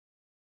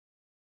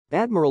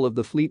Admiral of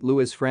the fleet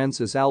Louis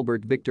Francis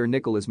Albert Victor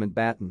Nicholas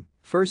Mountbatten,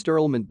 1st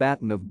Earl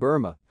Mountbatten of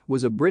Burma,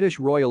 was a British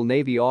Royal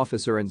Navy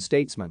officer and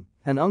statesman,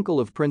 an uncle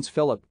of Prince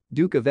Philip,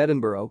 Duke of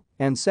Edinburgh,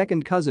 and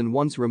second cousin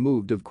once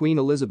removed of Queen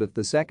Elizabeth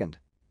II.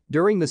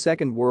 During the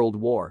Second World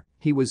War,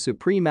 he was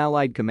Supreme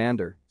Allied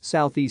Commander,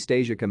 Southeast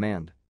Asia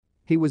Command.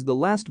 He was the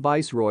last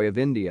Viceroy of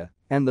India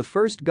and the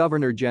first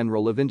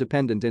Governor-General of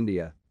independent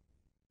India.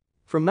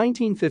 From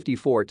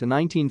 1954 to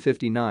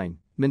 1959,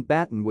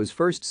 Mountbatten was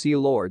First Sea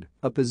Lord,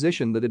 a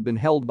position that had been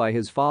held by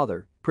his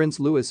father, Prince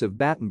Louis of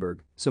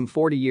Battenberg, some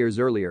 40 years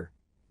earlier.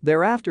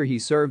 Thereafter he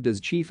served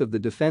as Chief of the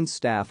Defence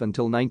Staff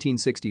until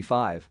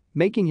 1965,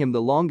 making him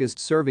the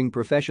longest-serving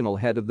professional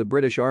head of the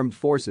British Armed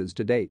Forces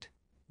to date.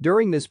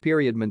 During this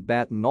period,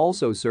 Mountbatten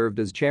also served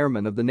as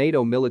chairman of the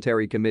NATO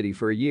Military Committee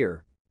for a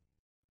year.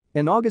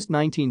 In August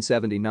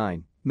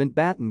 1979,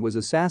 Mountbatten was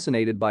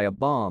assassinated by a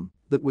bomb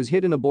that was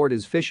hidden aboard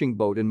his fishing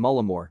boat in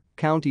Mullimore,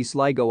 County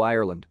Sligo,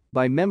 Ireland,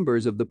 by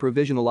members of the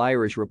Provisional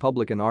Irish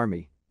Republican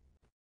Army.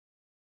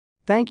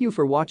 Thank you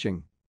for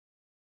watching.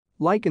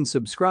 Like and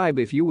subscribe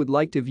if you would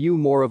like to view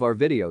more of our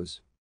videos.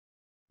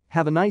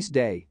 Have a nice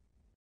day.